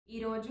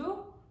ఈరోజు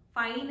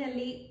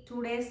finally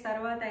 2 days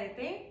తర్వాత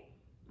అయితే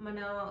మన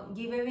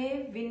give away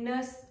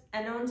winners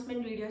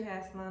announcement video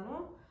చేస్తున్నాను.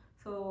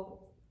 సో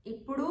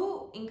ఇప్పుడు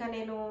ఇంకా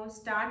నేను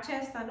స్టార్ట్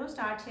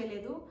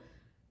చేయలేదు.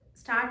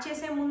 స్టార్ట్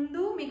చేసే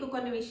ముందు మీకు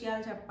కొన్ని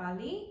విషయాలు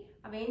చెప్పాలి.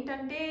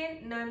 అవేంటంటే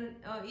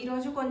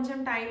ఈరోజు కొంచెం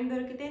టైం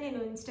దొరికితే నేను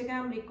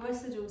ఇన్స్టాగ్రామ్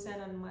రిక్వెస్ట్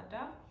చూశాను అనమాట.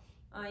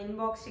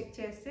 ఇన్బాక్స్ చెక్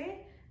చేస్తే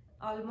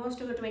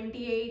ఆల్మోస్ట్ ఒక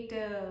 28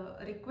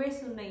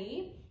 రిక్వెస్ట్ ఉన్నాయి.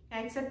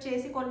 యాక్సెప్ట్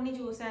చేసి కొన్ని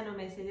చూశాను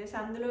మెసేజెస్.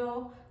 అందులో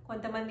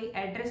కొంతమంది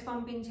అడ్రస్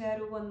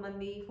పంపించారు,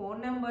 కొంతమంది ఫోన్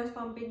నెంబర్స్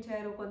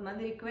పంపించారు,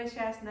 కొంతమంది రిక్వెస్ట్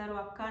చేస్తున్నారు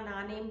అక్క నా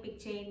నేమ్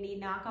పిక్ చేయండి,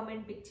 నా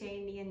కమెంట్ పిక్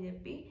చేయండి అని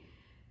చెప్పి.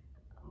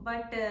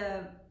 బట్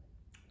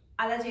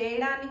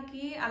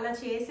అలా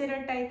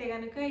చేసేటట్టయితే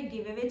కనుక ఈ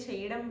గివ్ అవే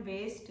చేయడం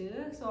వేస్ట్.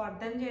 సో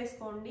అర్థం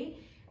చేసుకోండి.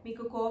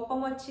 మీకు కోపం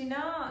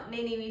వచ్చినా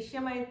నేను ఈ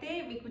విషయం అయితే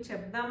మీకు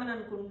చెప్దామని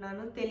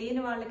అనుకుంటున్నాను,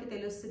 తెలియని వాళ్ళకి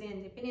తెలుస్తుంది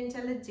అని చెప్పి. నేను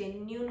చాలా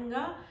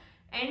జెన్యూన్గా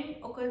అండ్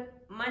ఒక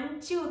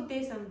మంచి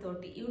ఉద్దేశంతో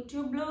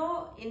యూట్యూబ్లో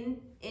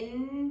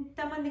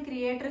ఎంతమంది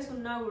క్రియేటర్స్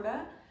ఉన్నా కూడా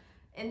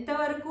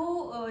ఎంతవరకు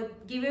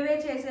గివ్ అవే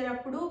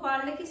చేసేటప్పుడు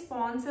వాళ్ళకి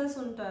స్పాన్సర్స్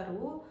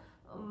ఉంటారు.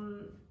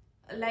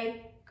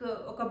 లైక్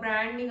ఒక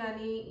బ్రాండ్ని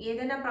కానీ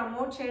ఏదైనా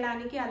ప్రమోట్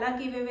చేయడానికి అలా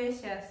గివ్ అవేస్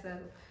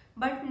చేస్తారు.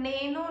 బట్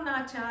నేను నా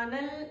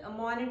ఛానల్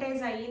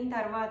మానిటైజ్ అయిన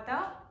తర్వాత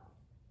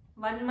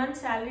 1 month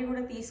శాలరీ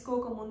కూడా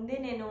తీసుకోకముందే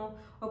నేను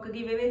ఒక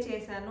గివ్ అవే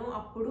చేశాను.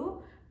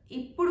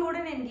 ఇప్పుడు కూడా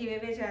నేను గివ్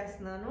అవే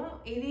చేస్తున్నాను.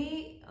 ఇది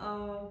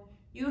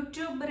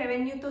యూట్యూబ్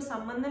రెవెన్యూతో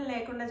సంబంధం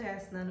లేకుండా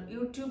చేస్తున్నాను.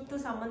 యూట్యూబ్తో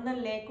సంబంధం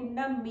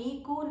లేకుండా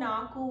మీకు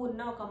నాకు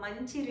ఉన్న ఒక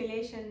మంచి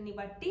రిలేషన్ని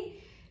బట్టి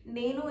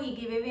నేను ఈ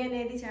గివ్ అవే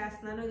అనేది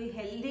చేస్తున్నాను. ఇది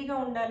హెల్దీగా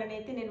ఉండాలని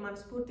అయితే నేను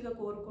మనస్ఫూర్తిగా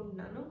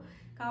కోరుకుంటున్నాను.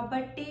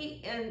 కాబట్టి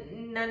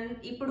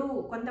ఇప్పుడు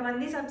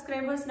కొంతమంది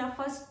సబ్స్క్రైబర్స్ నా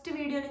ఫస్ట్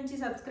వీడియో నుంచి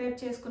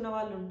సబ్స్క్రైబ్ చేసుకున్న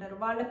వాళ్ళు ఉంటారు.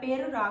 వాళ్ళ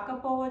పేరు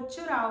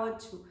రాకపోవచ్చు,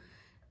 రావచ్చు.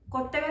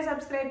 కొత్తగా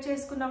సబ్స్క్రైబ్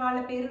చేసుకున్న వాళ్ళ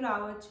పేరు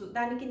రావచ్చు.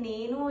 దానికి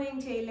నేను ఏం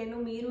చేయలేను,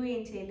 మీరు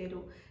ఏం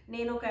చేయలేరు.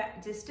 నేను ఒక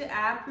జస్ట్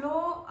యాప్లో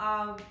ఆ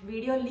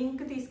వీడియో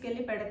లింక్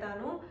తీసుకెళ్ళి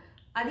పెడతాను.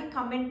 అది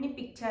కమెంట్ని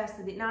పిక్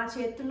చేస్తుంది. నా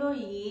చేతిలో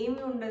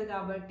ఏమీ ఉండదు.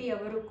 కాబట్టి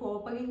ఎవరు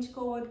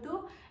కోపగించుకోవద్దు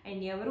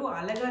అండ్ ఎవరు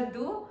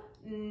అలగద్దు.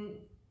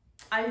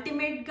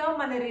 అల్టిమేట్గా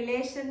మన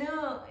రిలేషన్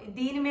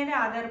దీని మీదే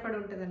ఆధారపడి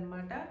ఉంటుంది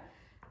అనమాట.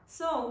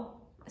 సో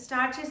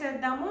స్టార్ట్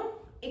చేసేద్దాము.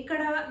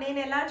 ఇక్కడ నేను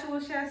ఎలా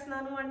చూస్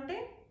చేస్తున్నాను అంటే,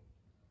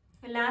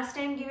 last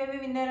time give away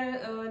winner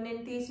నేను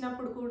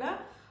తీసినప్పుడు కూడా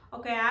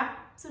ఒక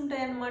యాప్స్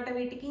ఉంటాయి అన్నమాట.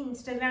 వీటికి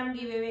ఇన్స్టాగ్రామ్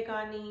గివ్ అవే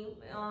కానీ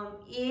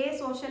ఏ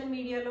సోషల్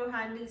మీడియాలో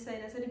హ్యాండిల్స్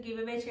అయినా సరే గివ్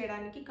అవే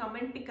చేయడానికి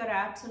కమెంట్ పిక్కర్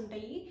యాప్స్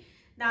ఉంటాయి.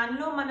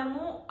 దానిలో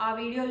మనము ఆ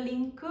వీడియో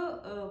లింక్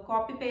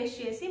కాపీ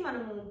పేస్ట్ చేసి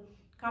మనము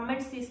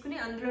కమెంట్స్ తీసుకుని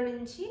అందులో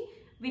నుంచి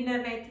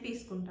విన్నర్ని అయితే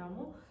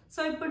తీసుకుంటాము.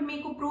 సో ఇప్పుడు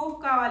మీకు ప్రూఫ్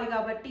కావాలి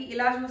కాబట్టి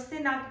ఇలా చూస్తే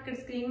నాకు ఇక్కడ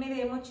స్క్రీన్ మీద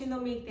ఏమొచ్చిందో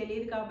మీకు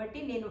తెలియదు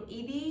కాబట్టి నేను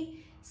ఇది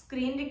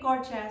స్క్రీన్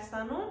రికార్డ్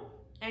చేస్తాను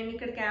అండ్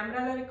ఇక్కడ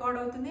కెమెరాలో రికార్డ్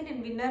అవుతుంది.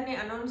 నేను విన్నర్ని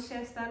అనౌన్స్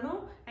చేస్తాను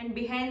and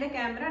behind the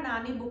camera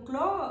Nani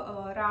బుక్లో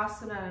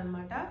రాస్తున్నాను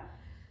అనమాట.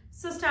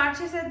 సో స్టార్ట్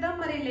చేసేద్దాం.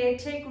 మరి లేట్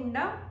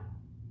చేయకుండా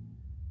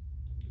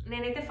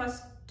నేనైతే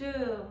ఫస్ట్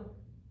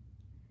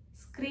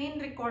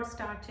స్క్రీన్ రికార్డ్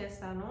స్టార్ట్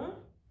చేస్తాను.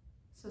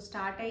 సో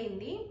స్టార్ట్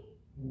అయ్యింది.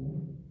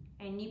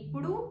 అండ్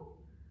ఇప్పుడు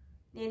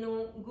నేను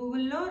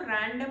గూగుల్లో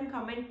ర్యాండమ్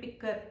కమెంట్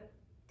పిక్కర్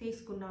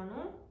తీసుకున్నాను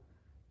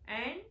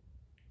అండ్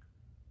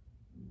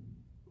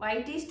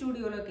వైటీ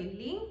స్టూడియోలోకి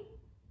వెళ్ళి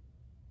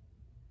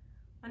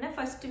మన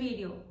ఫస్ట్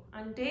వీడియో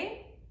అంటే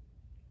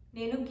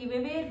నేను గివ్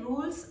అవే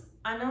రూల్స్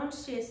అనౌన్స్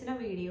చేసిన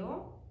వీడియో,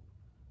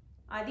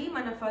 అది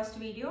మన ఫస్ట్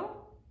వీడియో.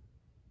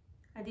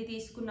 అది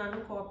తీసుకున్నాను,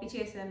 కాపీ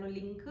చేశాను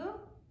లింక్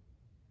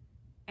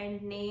అండ్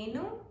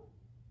నేను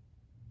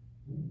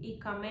ఈ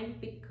కమెంట్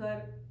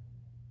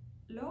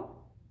పిక్కర్లో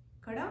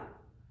ఇక్కడ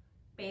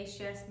పేస్ట్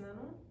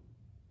చేస్తున్నాను.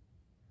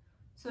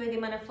 సో ఇది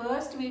మన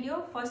ఫస్ట్ వీడియో,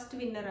 ఫస్ట్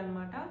విన్నర్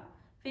అనమాట.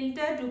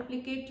 ఫిల్టర్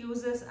డూప్లికేట్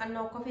యూజర్స్ అన్న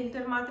ఒక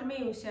ఫిల్టర్ మాత్రమే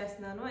యూజ్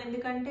చేస్తున్నాను,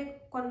 ఎందుకంటే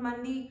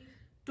కొంతమంది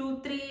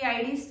 2-3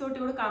 ఐడీస్ తోటి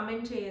కూడా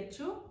కామెంట్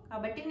చేయొచ్చు.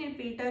 కాబట్టి నేను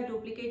ఫిల్టర్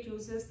డూప్లికేట్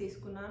యూజర్స్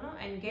తీసుకున్నాను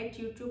అండ్ గెట్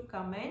యూట్యూబ్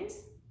కమెంట్స్.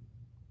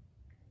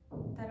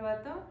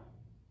 తర్వాత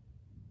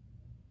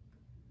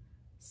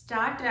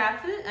start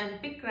raffle and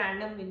pick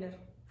random winner.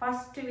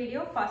 First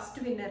video first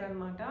winner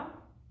అనమాట.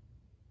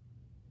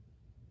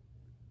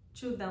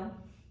 చూద్దాం.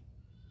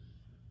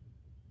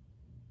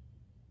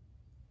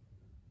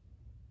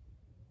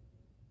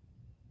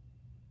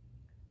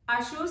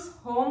 అషూస్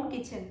home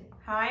kitchen.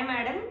 Hi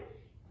madam,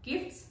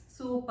 gifts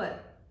super.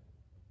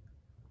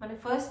 మన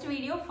first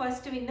video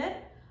first winner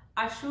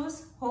అషూస్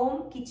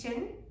home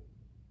kitchen.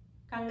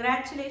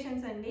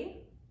 Congratulations అండి.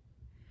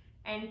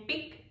 And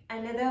pick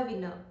another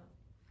winner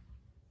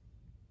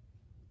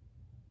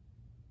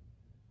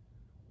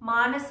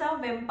Manasa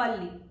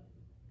Vempalli.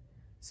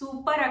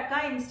 Super అక్క,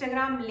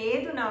 Instagram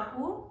లేదు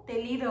నాకు,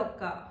 తెలీదు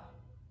అక్క.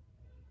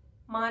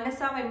 మానస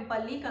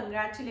వెంపల్లి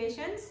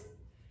కంగ్రాచులేషన్స్.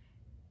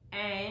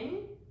 అండ్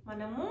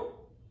మనము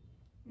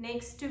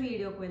నెక్స్ట్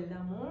వీడియోకి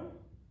వెళ్దాము.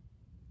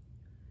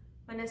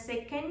 మన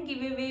సెకండ్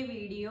గివ్ అవే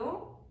వీడియో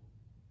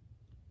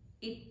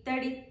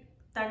ఇత్తడి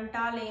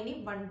తంటా లేని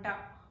వంట.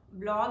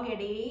 Blog a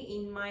day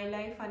in my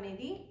life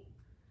అనేది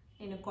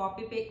నేను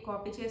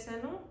కాపీ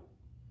చేశాను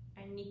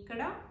అండ్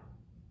ఇక్కడ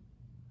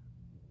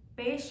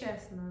పేస్ట్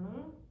చేస్తున్నాను.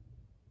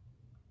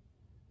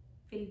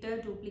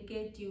 Filter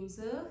duplicate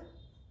user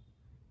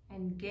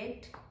and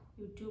get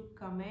YouTube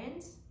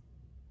comments.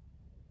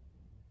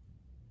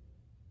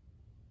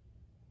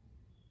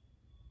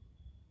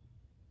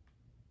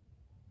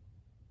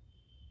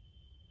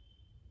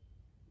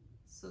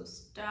 So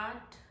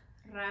start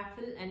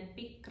raffle and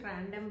pick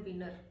random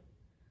winner.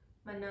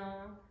 మన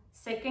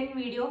second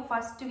video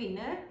first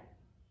winner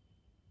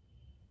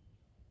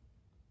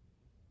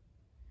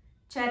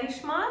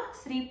charisma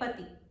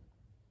Sripati.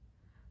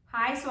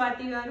 Hi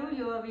Swathi గారు,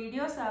 your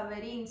videos are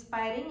very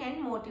inspiring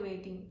and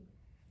motivating.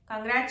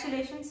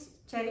 Congratulations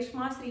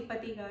charisma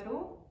Sripati గారు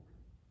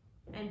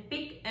and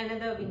pick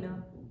another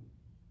winner.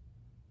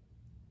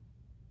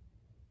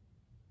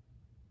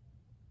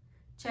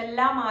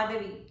 Chella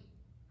Madhavi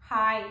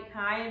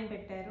hi అని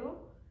పెట్టారు.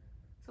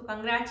 So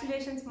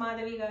congratulations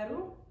Madhavi గారు.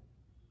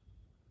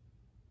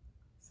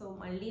 So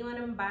మళ్ళీ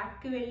మనం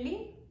బ్యాక్కి వెళ్ళి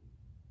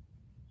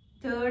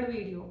third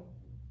video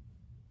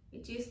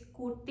which is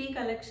kurti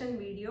collection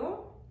video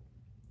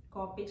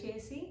copy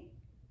చేసి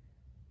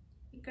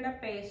ఇక్కడ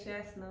పేస్ట్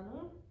చేస్తున్నాను.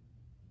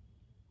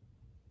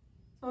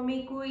 సో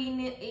మీకు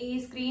ఈ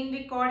స్క్రీన్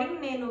రికార్డింగ్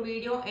నేను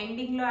వీడియో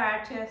ఎండింగ్లో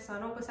యాడ్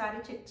చేస్తాను, ఒకసారి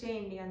చెక్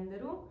చేయండి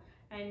అందరూ.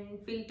 And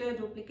filter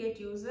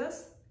duplicate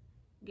users,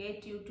 get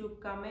YouTube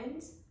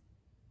comments,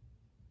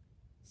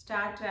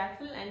 start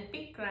raffle and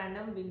pick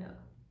random winner.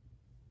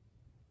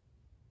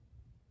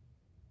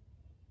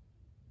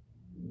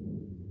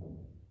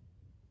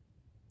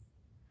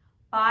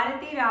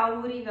 Bharati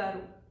Ravuri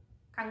గారు,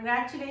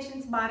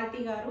 కంగ్రాచులేషన్స్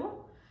భారతి గారు.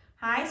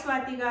 హాయ్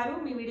స్వాతి గారు,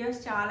 మీ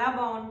వీడియోస్ చాలా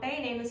బాగుంటాయి.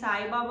 నేను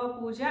సాయిబాబా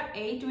పూజ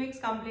 8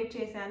 వీక్స్ కంప్లీట్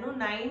చేశాను.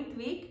 9th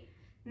వీక్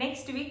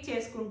నెక్స్ట్ వీక్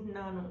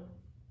చేసుకుంటున్నాను.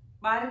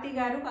 భారతి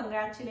గారు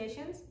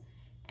congratulations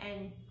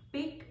and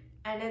pick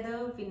another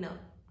winner.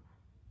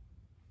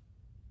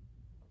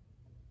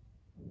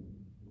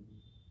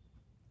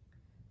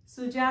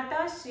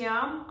 Sujata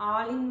Shyam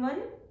all-in-one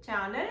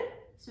channel.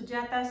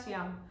 Sujata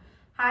Shyam.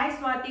 Hi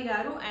Swati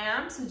garu, I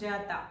am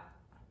Sujata.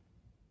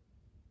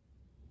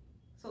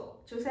 So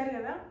చూసారు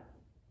కదా,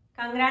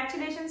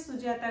 కంగ్రాచులేషన్స్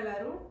సుజాత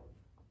గారు.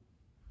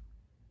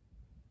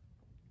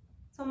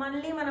 సో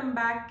మళ్ళీ మనం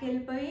బ్యాక్కి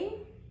వెళ్ళిపోయి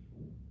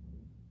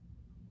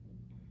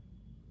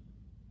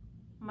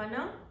మన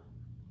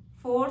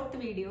ఫోర్త్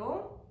వీడియో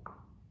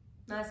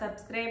నా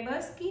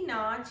సబ్స్క్రైబర్స్కి నా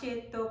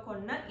చేత్తో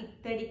కొన్న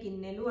ఇత్తడి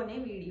గిన్నెలు అనే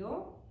video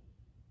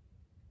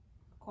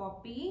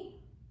copy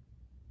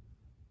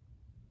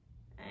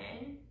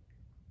and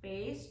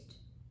paste,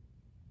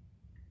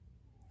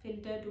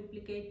 filter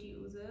duplicate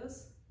users,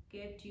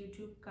 get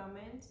YouTube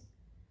comments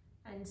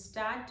and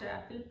start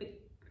raffle, pick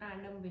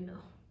random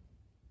winner.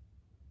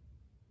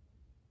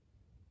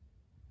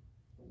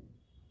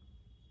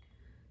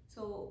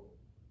 So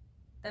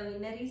the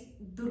winner is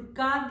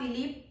Durga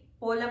Dilip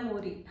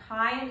పోలమూరి.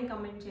 Hi అని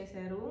కమెంట్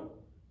చేశారు.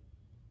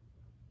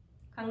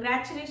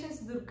 కంగ్రాచులేషన్స్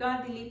దుర్గా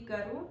దిలీప్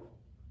గారు.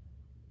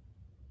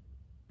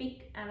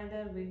 Pick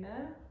another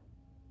winner.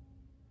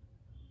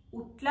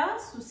 Utla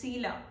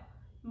Susheela,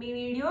 మీ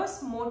వీడియోస్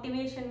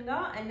మోటివేషన్గా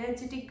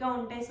ఎనర్జెటిక్గా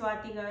ఉంటాయి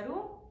స్వాతి గారు.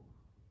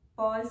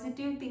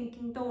 పాజిటివ్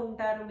థింకింగ్తో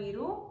ఉంటారు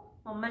మీరు.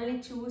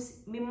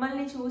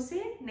 మిమ్మల్ని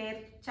చూసి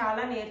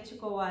చాలా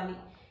నేర్చుకోవాలి.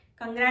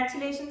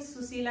 కంగ్రాచులేషన్స్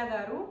సుశీల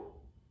గారు.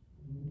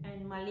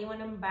 అండ్ మళ్ళీ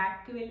మనం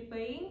బ్యాక్కి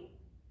వెళ్ళిపోయి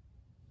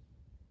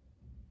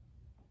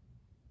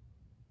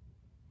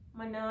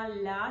మన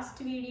last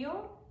video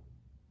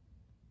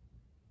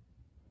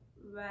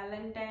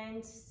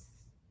Valentine's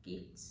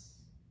gifts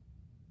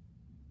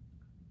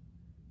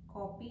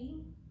copy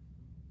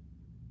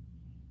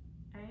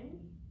and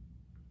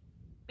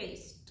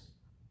paste,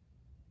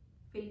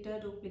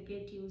 filter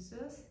duplicate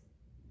users,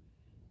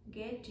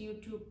 get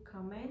YouTube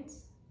comments,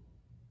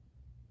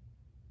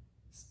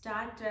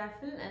 start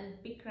raffle and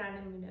pick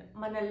random winner.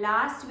 మన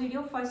last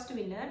video first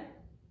winner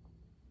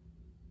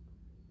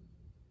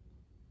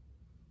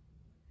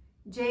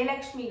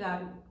Jayalakshmi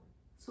గారు.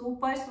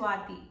 సూపర్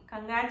స్వాతి,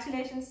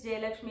 కంగ్రాచులేషన్స్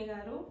జయలక్ష్మి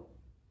గారు.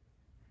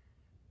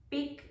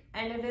 Pick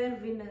another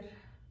winner.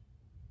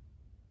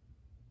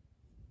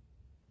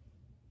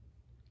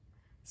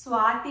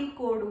 Swathi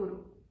Koduru,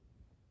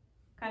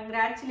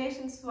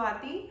 congratulations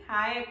Swathi.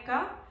 Hi అక్క,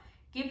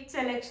 gift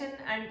selection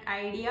and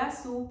idea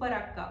super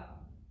అక్క.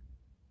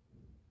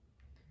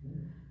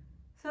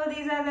 So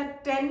these are the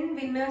 10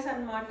 winners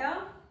అన్నమాట.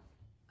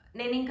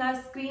 నేను ఇంకా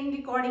screen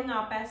recording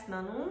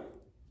ఆపేస్తున్నాను.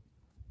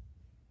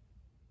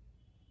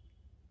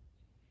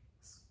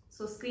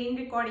 So screen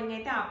recording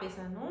అయితే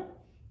ఆపేసాను.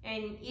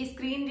 And ఈ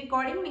స్క్రీన్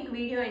రికార్డింగ్ మీకు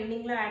వీడియో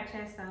ఎండింగ్లో యాడ్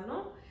చేస్తాను.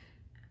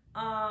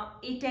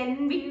 ఈ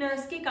 10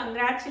 విన్నర్స్కి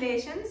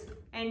కంగ్రాచులేషన్స్.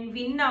 అండ్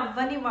విన్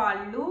అవ్వని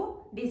వాళ్ళు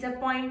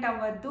డిసప్పాయింట్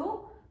అవ్వద్దు.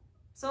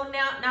 సో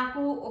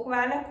నాకు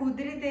ఒకవేళ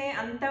కుదిరితే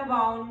అంత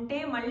బాగుంటే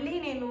మళ్ళీ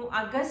నేను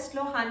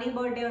ఆగస్ట్లో హనీ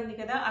బర్త్డే ఉంది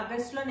కదా,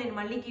 ఆగస్ట్లో నేను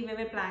మళ్ళీ గివ్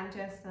అవే ప్లాన్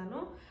చేస్తాను.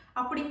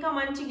 అప్పుడు ఇంకా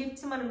మంచి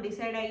గిఫ్ట్స్ మనం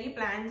డిసైడ్ అయ్యి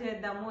ప్లాన్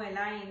చేద్దాము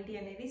ఎలా ఏంటి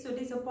అనేది. సో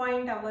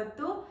డిసప్పాయింట్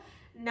అవ్వద్దు.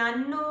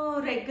 నన్ను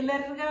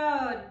రెగ్యులర్గా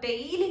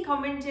డైలీ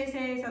కామెంట్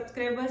చేసే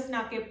సబ్స్క్రైబర్స్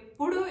నాకు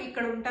ఎప్పుడు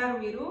ఇక్కడ ఉంటారు.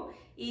 మీరు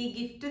ఈ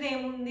గిఫ్ట్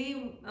ఏముంది,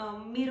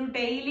 మీరు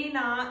డైలీ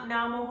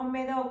నా మొహం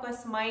మీద ఒక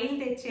స్మైల్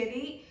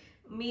తెచ్చేది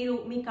మీరు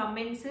మీ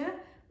కమెంట్స్.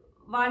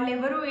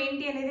 వాళ్ళెవరు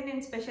ఏంటి అనేది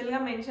నేను స్పెషల్గా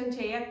మెన్షన్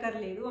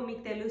చేయక్కర్లేదు,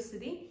 మీకు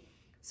తెలుస్తుంది.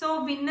 సో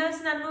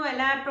విన్నర్స్ నన్ను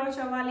ఎలా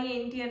అప్రోచ్ అవ్వాలి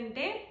ఏంటి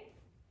అంటే,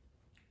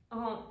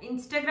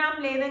 ఇన్స్టాగ్రామ్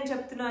లేదని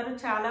చెప్తున్నారు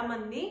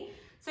చాలామంది.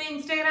 సో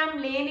ఇన్స్టాగ్రామ్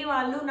లేని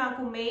వాళ్ళు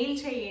నాకు మెయిల్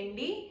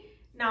చేయండి.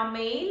 నా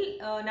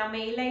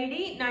మెయిల్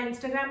ఐడి, నా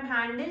ఇన్స్టాగ్రామ్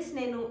హ్యాండిల్స్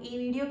నేను ఈ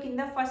వీడియో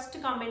కింద ఫస్ట్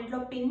కామెంట్లో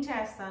పిన్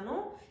చేస్తాను.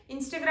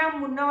 ఇన్స్టాగ్రామ్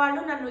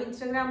ఉన్నవాళ్ళు నన్ను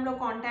ఇన్స్టాగ్రామ్లో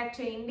కాంటాక్ట్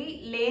చేయండి,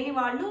 లేని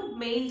వాళ్ళు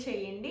మెయిల్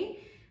చేయండి.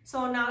 సో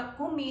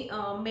నాకు మీ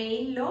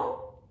మెయిల్లో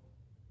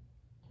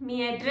మీ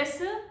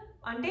అడ్రస్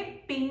అంటే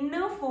pin,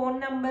 phone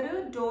number,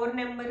 door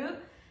number,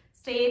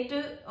 state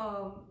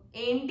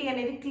ఏంటి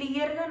అనేది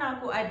క్లియర్గా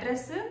నాకు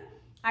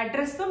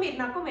అడ్రస్తో మీరు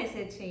నాకు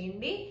మెసేజ్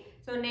చేయండి.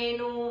 సో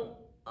నేను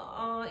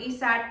ఈ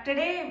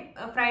సాటర్డే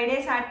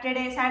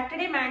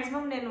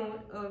మ్యాక్సిమం నేను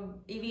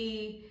ఇవి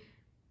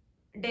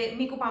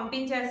మీకు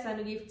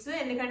పంపించేస్తాను గిఫ్ట్స్.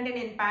 ఎందుకంటే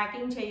నేను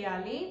ప్యాకింగ్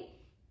చేయాలి,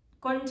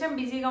 కొంచెం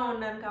బిజీగా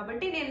ఉన్నాను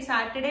కాబట్టి నేను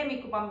సాటర్డే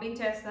మీకు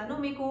పంపించేస్తాను.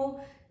 మీకు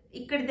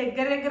ఇక్కడ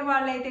దగ్గర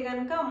వాళ్ళైతే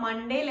కనుక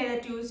మండే లేదా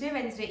ట్యూస్డే,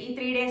 వెన్స్డే ఈ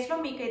 3 డేస్లో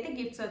మీకైతే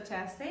గిఫ్ట్స్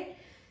వచ్చేస్తాయి.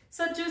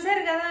 సో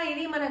చూసారు కదా,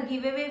 ఇది మన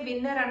give away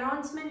winner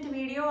announcement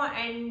video.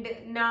 And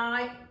నా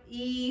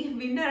ఈ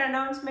విన్నర్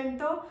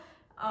అనౌన్స్మెంట్తో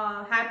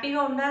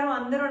హ్యాపీగా ఉన్నారు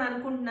అందరూ అని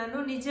అనుకుంటున్నాను.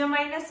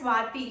 నిజమైన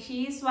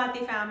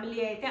sheisswathi ఫ్యామిలీ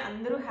అయితే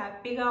అందరూ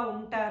హ్యాపీగా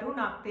ఉంటారు,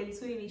 నాకు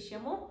తెలుసు ఈ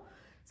విషయము.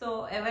 సో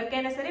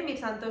ఎవరికైనా సరే మీరు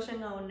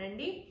సంతోషంగా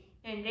ఉండండి.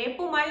 అండ్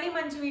రేపు మళ్ళీ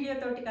మంచి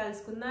వీడియోతోటి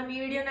కలుసుకుందాం. ఈ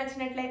వీడియో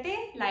నచ్చినట్లయితే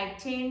లైక్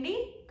చేయండి,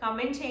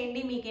 కామెంట్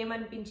చేయండి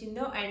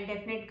మీకేమనిపించిందో. అండ్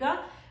డెఫినెట్గా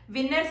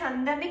విన్నర్స్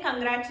అందరినీ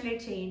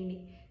కంగ్రాచులేట్ చేయండి.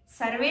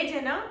 సర్వే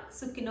జన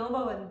సుఖినో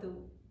భవంతు.